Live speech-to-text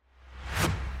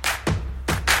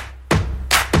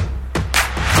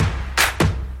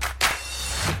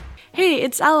Hey,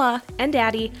 it's Ella. And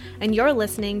Daddy, and you're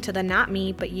listening to the Not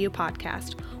Me, But You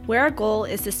podcast, where our goal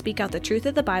is to speak out the truth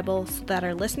of the Bible so that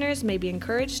our listeners may be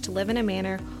encouraged to live in a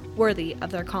manner worthy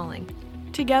of their calling.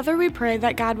 Together we pray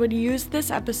that God would use this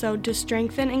episode to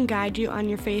strengthen and guide you on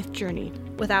your faith journey.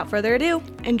 Without further ado,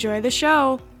 enjoy the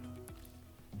show.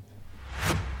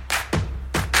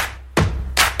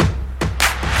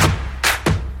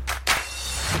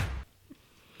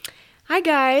 Hi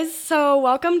guys, so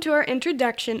welcome to our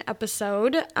introduction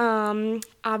episode.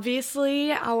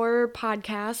 Obviously our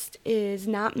podcast is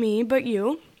Not Me, But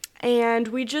You, and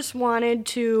we just wanted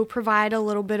to provide a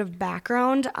little bit of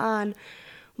background on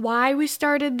why we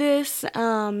started this,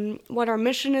 what our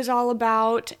mission is all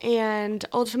about, and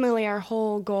ultimately our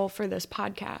whole goal for this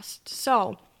podcast.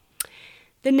 So,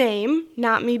 the name,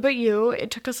 Not Me But You, it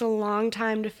took us a long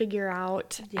time to figure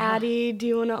out. Yeah. Addie, do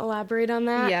you want to elaborate on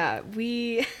that? Yeah,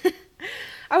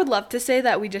 I would love to say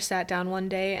that we just sat down one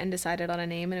day and decided on a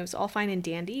name and it was all fine and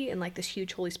dandy and like this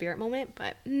huge Holy Spirit moment,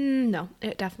 but no,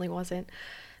 it definitely wasn't.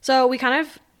 So me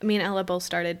and Ella both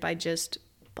started by just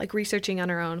like researching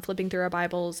on our own, flipping through our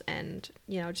Bibles and,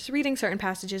 just reading certain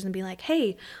passages and being like,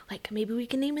 hey, like maybe we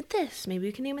can name it this, maybe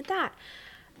we can name it that.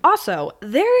 Also,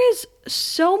 there is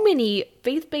so many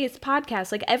faith-based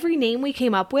podcasts. Like every name we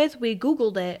came up with, we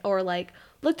Googled it or like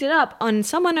looked it up and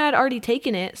someone had already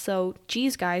taken it. So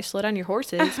geez, guys, slow down your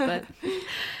horses. But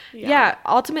yeah,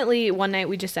 ultimately one night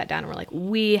we just sat down and we're like,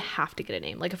 we have to get a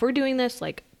name. Like if we're doing this,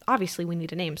 like obviously we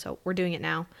need a name. So we're doing it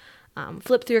now.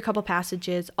 Flipped through a couple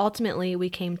passages. Ultimately we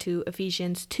came to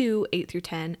Ephesians 2, 8 through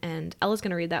 10. And Ella's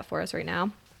going to read that for us right now.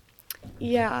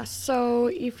 Yeah, so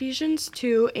Ephesians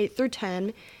 2, 8 through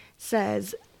 10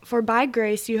 says, "For by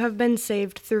grace you have been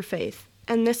saved through faith,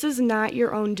 and this is not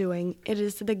your own doing, it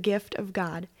is the gift of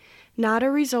God, not a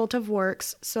result of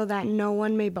works, so that no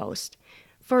one may boast.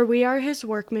 For we are his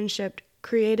workmanship,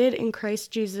 created in Christ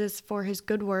Jesus for his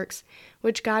good works,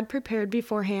 which God prepared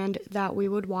beforehand that we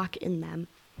would walk in them."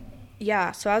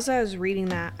 Yeah, so as I was reading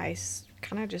that, I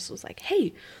kind of just was like,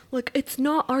 hey, look, it's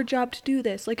not our job to do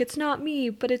this. Like, it's not me,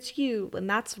 but it's you. And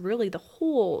that's really the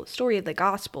whole story of the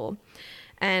gospel.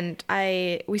 And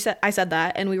I said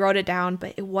that and we wrote it down,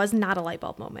 but it was not a light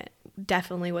bulb moment.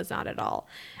 Definitely was not at all.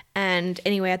 And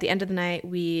anyway, at the end of the night,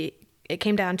 it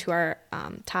came down to our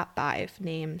top 5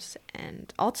 names,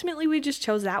 and ultimately we just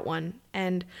chose that one.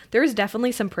 And there was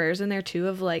definitely some prayers in there too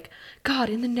of like, God,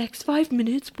 in the next 5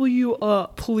 minutes, will you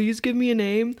please give me a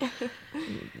name?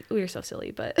 We were so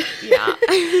silly, but yeah,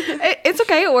 it's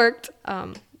okay. It worked.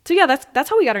 So yeah, that's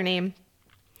how we got our name.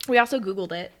 We also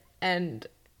Googled it, and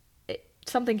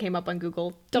something came up on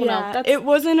Google. Don't know. It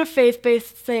wasn't a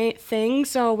faith-based thing,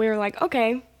 so we were like,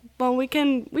 okay, well we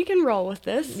can roll with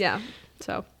this. Yeah.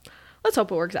 So let's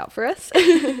hope it works out for us.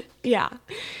 Yeah.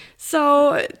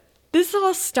 So this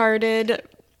all started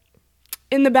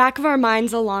in the back of our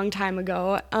minds a long time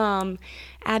ago.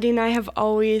 Addie and I have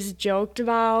always joked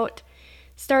about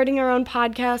starting our own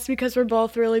podcast because we're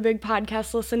both really big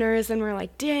podcast listeners, and we're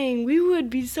like, dang, we would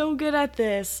be so good at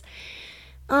this.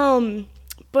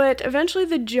 But eventually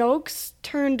the jokes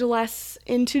turned less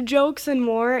into jokes and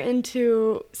more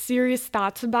into serious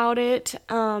thoughts about it.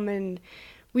 And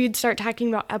we'd start talking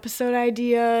about episode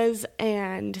ideas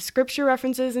and scripture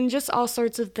references and just all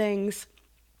sorts of things.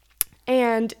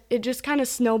 And it just kind of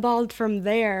snowballed from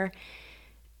there.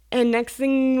 And next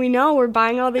thing we know, we're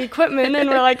buying all the equipment and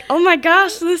we're like, oh my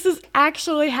gosh, this is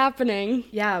actually happening.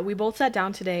 Yeah, we both sat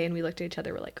down today and we looked at each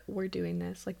other. We're like, we're doing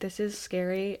this. Like, this is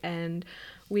scary. And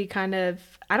I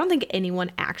don't think anyone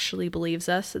actually believes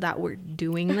us that we're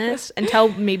doing this until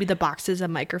maybe the boxes of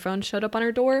microphones showed up on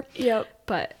our door. Yep.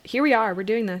 But here we are. We're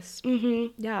doing this.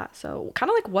 Mm-hmm. Yeah. So kind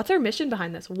of like, what's our mission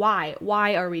behind this? Why?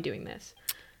 Why are we doing this?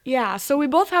 Yeah. So we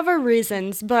both have our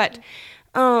reasons, but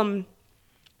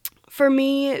for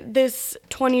me, this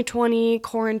 2020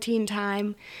 quarantine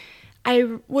time,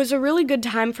 was a really good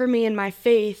time for me in my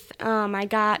faith. I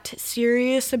got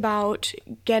serious about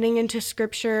getting into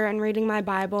scripture and reading my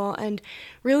Bible and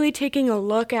really taking a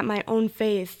look at my own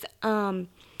faith. And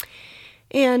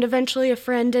eventually a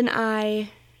friend and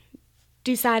I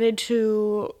decided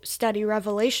to study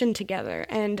Revelation together.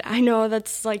 And I know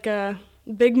that's like a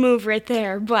big move right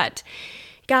there, but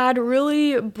God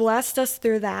really blessed us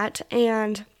through that.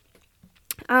 And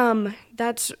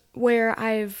that's where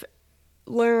I've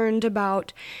learned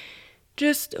about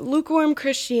just lukewarm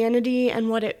Christianity and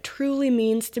what it truly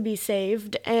means to be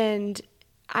saved. And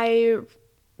I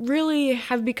really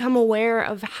have become aware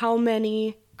of how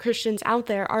many Christians out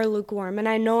there are lukewarm. And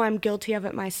I know I'm guilty of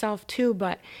it myself too,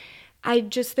 but I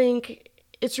just think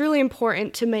it's really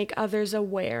important to make others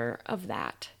aware of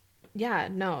that. Yeah,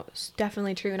 no, it's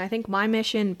definitely true. And I think my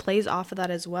mission plays off of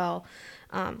that as well.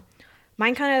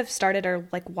 Mine kind of started, or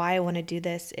like why I want to do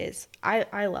this is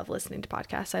I love listening to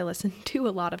podcasts. I listen to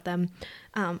a lot of them.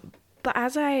 But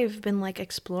as I've been like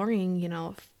exploring, you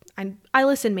know, I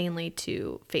listen mainly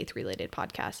to faith related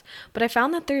podcasts, but I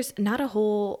found that there's not a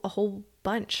whole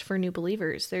bunch for new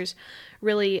believers. There's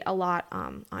really a lot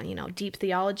on, you know, deep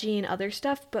theology and other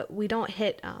stuff, but we don't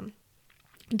hit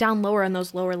down lower on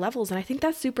those lower levels. And I think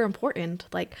that's super important,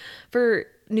 like for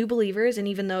new believers and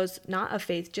even those not of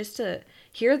faith, just to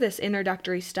hear this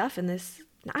introductory stuff and this,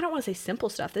 I don't want to say simple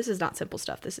stuff. This is not simple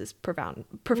stuff. This is profound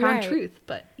Right. truth.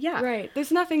 But yeah. Right.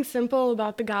 There's nothing simple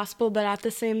about the gospel, but at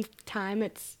the same time,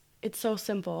 it's so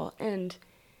simple. And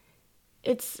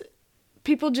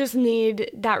people just need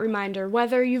that reminder,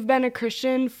 whether you've been a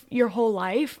Christian your whole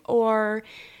life or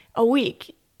a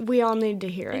week. We all need to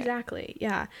hear it. Exactly.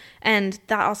 Yeah. And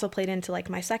that also played into like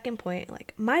my second point.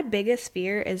 Like my biggest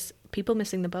fear is people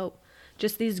missing the boat.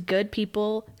 Just these good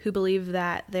people who believe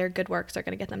that their good works are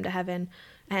going to get them to heaven.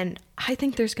 And I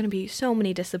think there's going to be so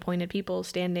many disappointed people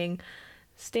standing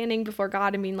before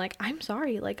God and being like, I'm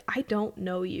sorry, like I don't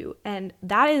know you. And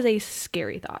that is a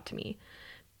scary thought to me.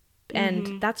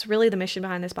 And that's really the mission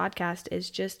behind this podcast,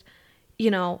 is just, you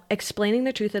know, explaining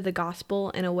the truth of the gospel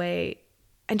in a way,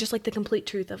 and just like the complete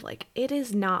truth of like, it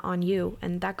is not on you.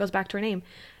 And that goes back to our name,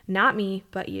 not me,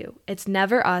 but you. It's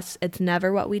never us. It's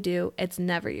never what we do. It's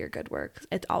never your good works.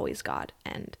 It's always God.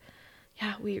 And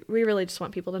yeah, we really just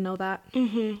want people to know that.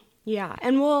 Yeah.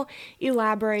 And we'll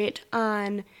elaborate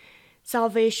on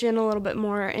salvation a little bit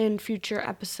more in future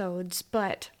episodes,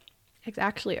 but It's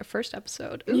actually our first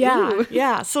episode. Ooh.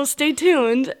 yeah. So stay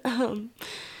tuned.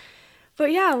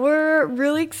 But yeah, we're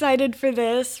really excited for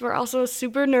this. We're also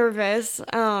super nervous.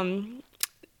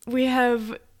 We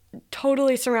have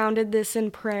totally surrounded this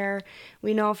in prayer.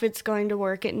 We know if it's going to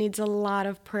work, it needs a lot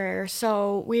of prayer.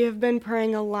 So we have been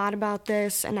praying a lot about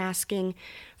this and asking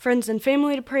friends and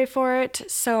family to pray for it.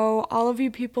 So all of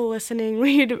you people listening,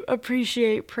 we'd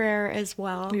appreciate prayer as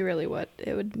well. We really would.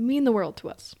 It would mean the world to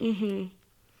us.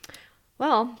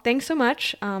 Well, thanks so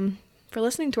much for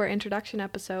listening to our introduction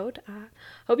episode. I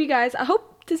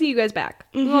hope to see you guys back.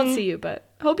 We won't see you, but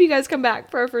hope you guys come back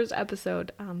for our first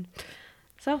episode.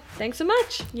 So thanks so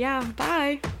much. Yeah,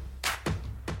 bye.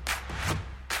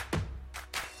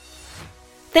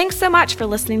 Thanks so much for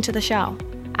listening to the show.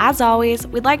 As always,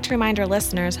 we'd like to remind our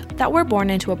listeners that we're born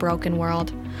into a broken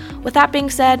world. With that being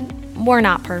said, we're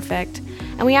not perfect,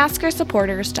 and we ask our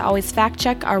supporters to always fact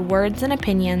check our words and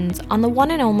opinions on the one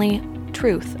and only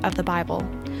truth of the Bible.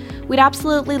 We'd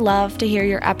absolutely love to hear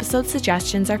your episode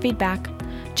suggestions or feedback.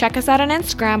 Check us out on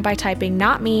Instagram by typing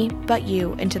 "not me, but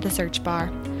you" into the search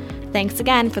bar. Thanks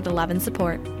again for the love and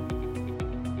support.